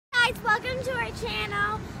guys, welcome to our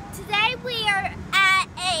channel. Today we are at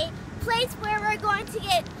a place where we're going to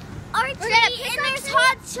get our tree, and there's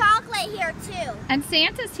hot chocolate here too. And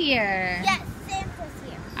Santa's here. Yes, Santa's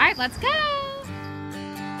here. All right, let's go.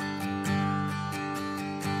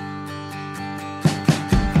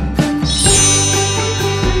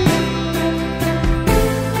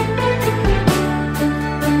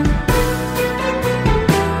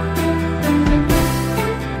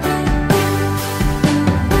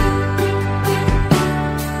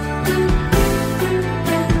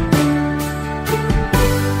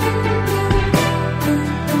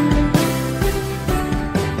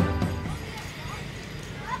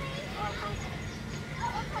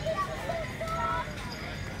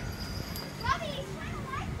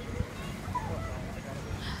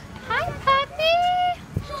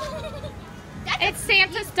 It's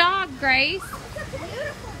Santa's dog, Grace. It's a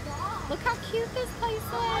beautiful dog. Look how cute this place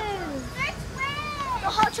is. The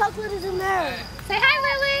hot chocolate is in there. Say hi,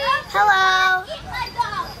 Lily. Hello. Eat my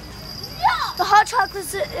dog. No. The hot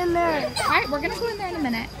chocolate's in there. All right, we're going to go in there in a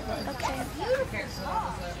minute. Okay.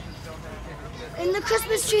 And the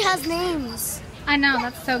Christmas tree has names. I know,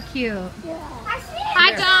 that's so cute. Yeah.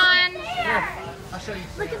 Hi, Dawn. I'll show you.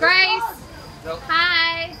 Grace.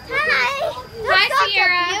 Hi. Hi. Hi,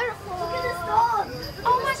 Sierra. Beautiful. Look at this dog.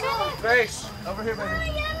 Oh my goodness. Grace, over here, baby.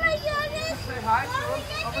 Say hi to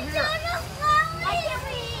him. Over here.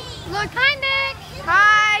 Look, hi, Nick.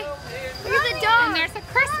 Hi. Look at the dog. And there's a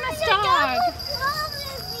Christmas dog.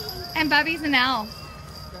 And Bubby's an elf.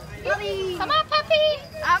 Bubby. Come on, puppy.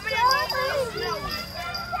 I'm gonna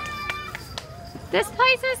This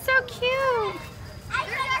place is so cute.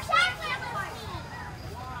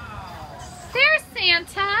 There's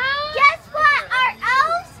Santa. Guess what? Our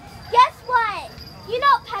elves. Guess what? You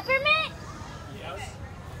know Peppermint? Yes.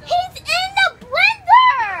 He's in the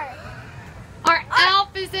blender. Our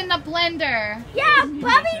elf is in the blender. Yeah,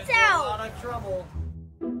 Bubby's A out. lot of trouble.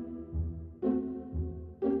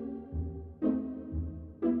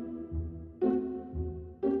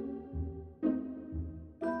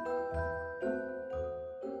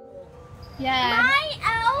 Yeah. My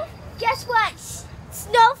elf. Guess what?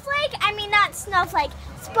 Snowflake. I mean not Snowflake.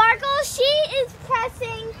 Sparkle. She is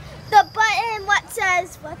pressing the button. What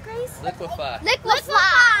says what, Grace? Liquefy.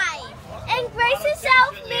 Liquefy. And Grace's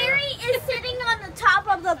elf, Mary, is sitting on the top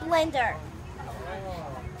of the blender.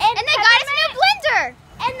 And they got us a new blender.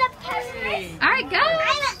 And the peppermint. All right, go. I'm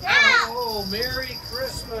an elf. Oh, Merry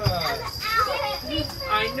Christmas. I'm an elf.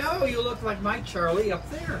 I know you look like my Charlie up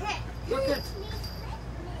there. Look at.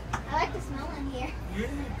 I like the smell in here. Yeah,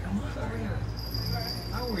 come on over here.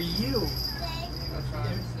 How are you?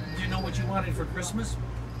 Do you know what you wanted for Christmas?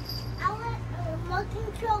 I want a remote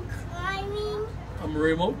control climbing. A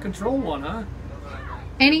remote control one, huh?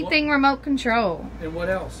 Anything remote control. And what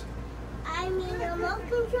else? I mean a remote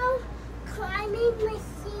control climbing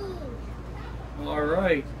machine. All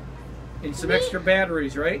right. And some extra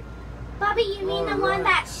batteries, right? Bobby, you mean All the one right.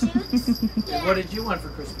 that shoots? And what did you want for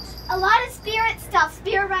Christmas? A lot of spirit stuff.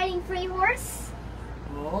 Spirit riding free horse.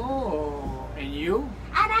 Oh, and you?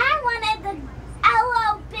 And I wanted the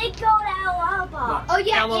LO big gold LO ball. Oh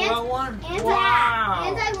yeah, LOL one? And Wow.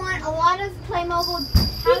 and I want a lot of Playmobil.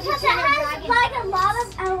 Because it has like a lot of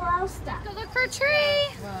LO stuff. Go look for a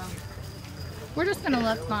tree. We're just gonna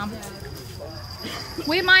look, Mom.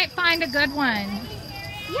 We might find a good one.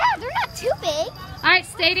 Yeah, they're not too big. All right,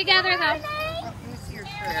 stay together though.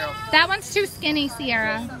 That one's too skinny,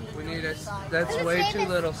 Sierra. We need a. That's way too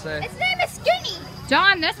little, say. Its name is Skinny.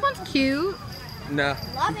 John, this one's cute. No,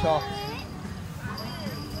 Love too tall. it.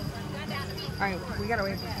 All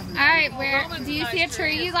right, where do you see a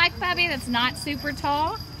tree you like, Bubby? That's not super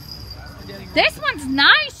tall. This one's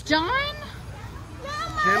nice, John.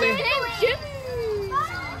 Jimmy?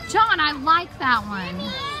 John, I like that one.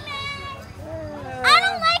 I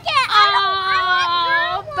don't like it. I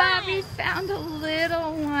Oh, don't like Bubby found a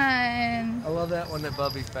little one. I love that one that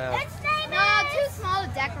Bubby found. Its name is too small to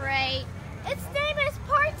decorate. Its name is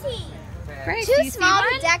Party. Great, do Too you see small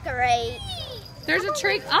one? to decorate. There's a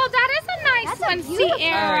tree. Oh, that is a nice That's a one, beautiful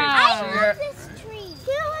Sierra. I love this tree.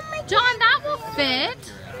 John, that will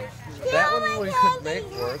fit. That one we could make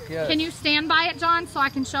work, yeah. Can you stand by it, John, so I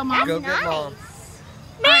can show Mom? Go That's get Mom.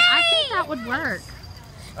 All right, I think that would work.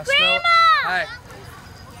 I smell. Hey,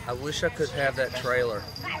 I wish I could have that trailer.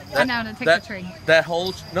 I know, to take the tree. That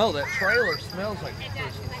whole, no, that trailer smells like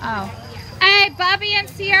Christmas. Oh. Hey, Bubby and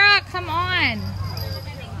Sierra, come on.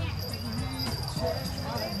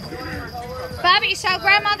 Bubby, show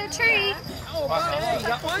Grandma the tree. Oh, you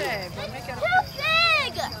got one? It's too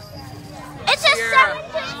big. It's a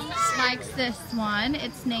 17. Likes this one.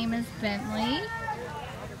 Its name is Bentley.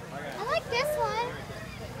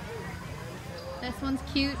 one's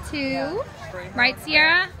cute too. Right,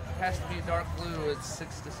 Sierra? It has to be dark blue. It's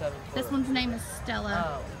 6 to 7 foot. This one's name is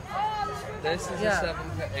Stella. This is a 7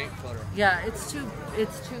 to 8 footer. Yeah, it's too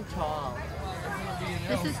tall.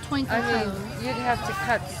 This is Twinkle I mean, Toes. you'd have to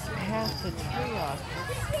cut half the tree off.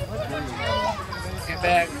 Get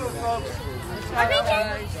back.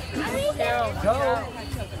 Go.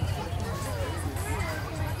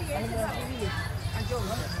 Are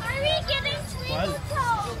we getting Twinkle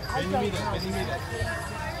Toes?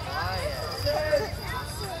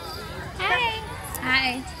 Hi.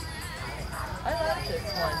 Hi. I like this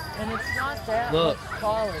one, and it's not that Look. much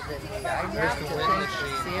taller than me. I have to change the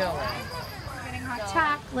ceiling. Getting hot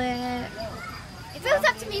chocolate. If it was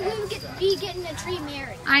up to me, we would be getting a tree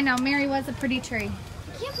Mary. I know, Mary was a pretty tree. I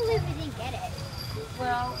can't believe we didn't get it.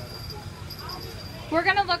 Well, We're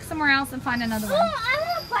gonna look somewhere else and find another Oh, one. I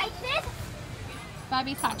want to bite this.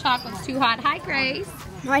 Bobby's hot chocolate's too hot. Hi, Grace.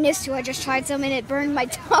 Mine is too. I just tried some and it burned my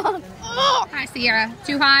tongue. Oh! Hi, Sierra.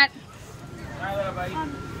 Too hot?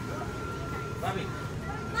 Bobby.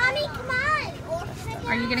 Mommy, come on.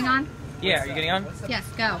 Are you getting on? Yeah, are you getting on? Yes,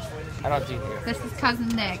 go. I don't do here. This is cousin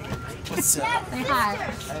Nick. What's up? Say hi.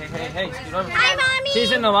 Hey, scoot over. Hi, Mommy.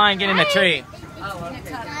 She's in the line getting the tree.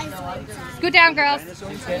 Scoot down, girls. She's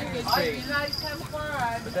getting the tree.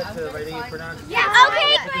 Put that to the right of you for now. Yeah,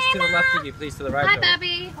 okay, Just to the left of you, please, to the right. Hi, of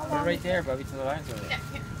you. Bobby. Put it right there, Bobby, to the right.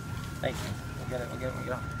 Thank you. We'll get it.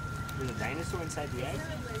 There's a dinosaur inside the egg?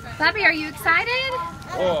 Bobby, are you excited?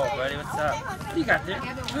 Oh, buddy, what's up? You got this.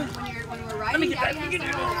 Let me get that.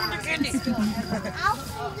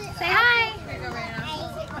 Say hi.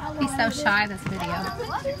 He's so shy this video.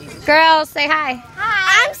 Girls, say hi.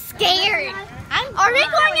 Hi. I'm scared. Are we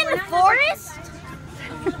going in the forest?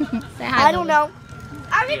 Say hi. I don't know.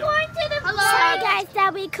 Are we going to the forest? Sorry guys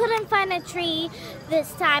that we couldn't find a tree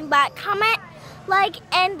this time, but comment, like,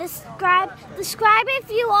 and describe if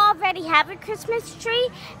you already have a Christmas tree,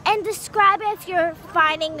 and describe if you're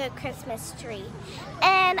finding a Christmas tree.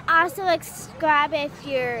 And also describe if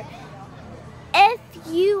you're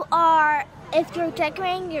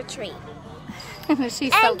decorating your tree.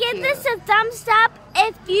 She's so And give cute. this a thumbs up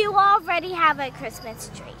if you already have a Christmas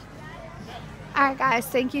tree. Alright guys,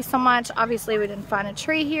 thank you so much. Obviously we didn't find a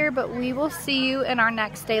tree here, but we will see you in our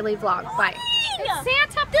next daily vlog. Bye. It's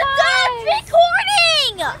Santa The Claus! dog's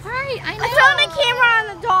recording! Right, I know. I found a camera on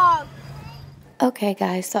the dog. Okay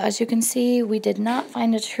guys, so as you can see, we did not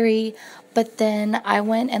find a tree, but then I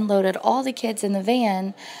went and loaded all the kids in the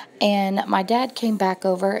van, and my dad came back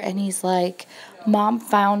over and he's like, Mom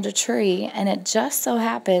found a tree, and it just so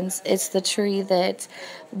happens it's the tree that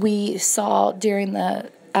we saw during the,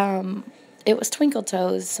 it was Twinkle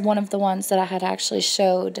Toes, one of the ones that I had actually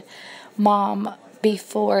showed Mom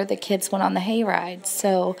before the kids went on the hayride.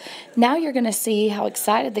 So now you're going to see how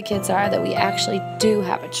excited the kids are that we actually do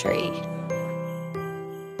have a tree.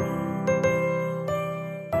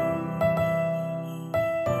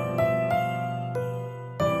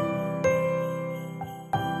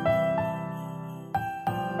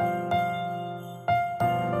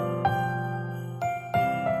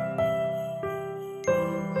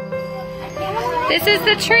 This is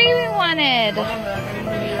the tree we wanted. Is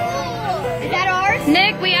that ours?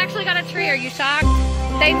 Nick, we actually got a tree. Are you shocked?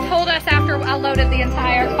 They told us after I loaded the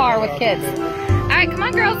entire car with kids. All right, come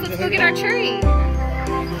on, girls. Let's go get our tree.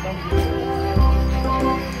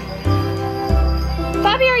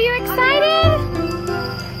 Bobby, are you excited?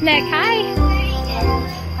 Nick, hi.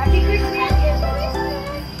 Happy Christmas.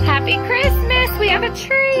 Happy Christmas. We have a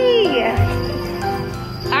tree.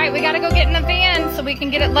 All right, we got to go get in the van so we can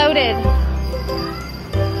get it loaded.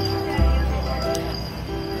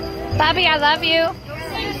 Bobby, I love you.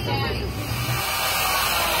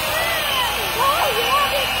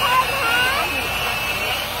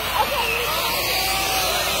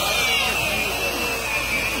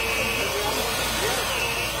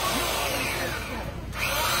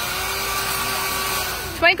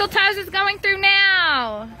 Twinkle Toes is going through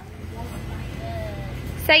now.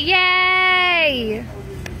 Say yay.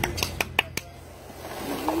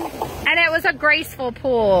 And it was a graceful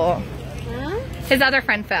pull. Huh? His other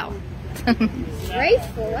friend fell.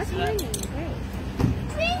 Graceful. What's my name?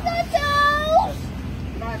 Twinkle Toes!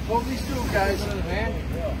 Pull these two guys into the van.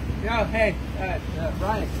 Yeah, hey,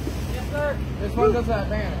 Brian. Yes, sir. This one goes to that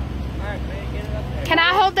van. All right, man, get it up there. Can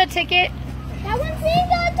I hold the ticket? That one's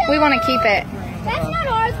Twinkle Toes! We want to keep it. That's not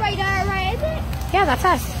ours right there, right? Is it? Yeah, that's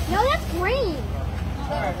us. No, that's green.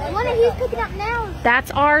 The one that he's picking up now is...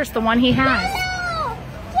 That's ours, the one he has. No!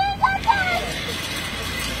 Twinkle Toes!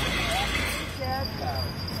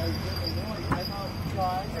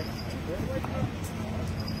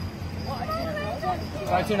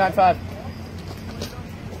 5295.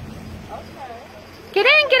 Get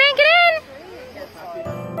in, get in, get in!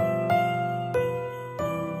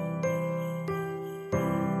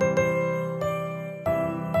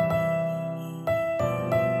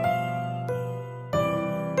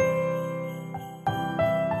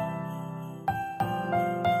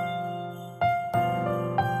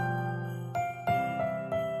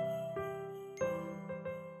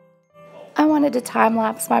 I wanted to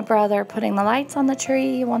time-lapse my brother putting the lights on the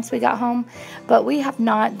tree once we got home, but we have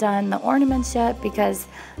not done the ornaments yet because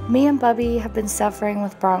me and Bubby have been suffering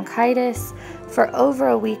with bronchitis for over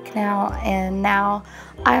a week now, and now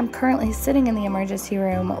I am currently sitting in the emergency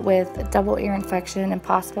room with double ear infection and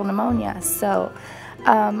possible pneumonia. So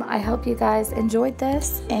I hope you guys enjoyed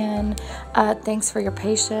this, and thanks for your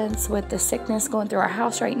patience with the sickness going through our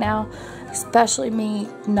house right now, especially me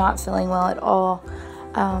not feeling well at all.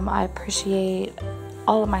 I appreciate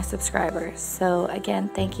all of my subscribers. So again,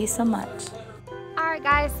 thank you so much. Alright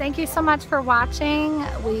guys, thank you so much for watching.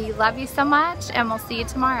 We love you so much, and we'll see you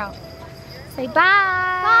tomorrow. Say bye!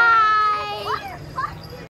 Bye!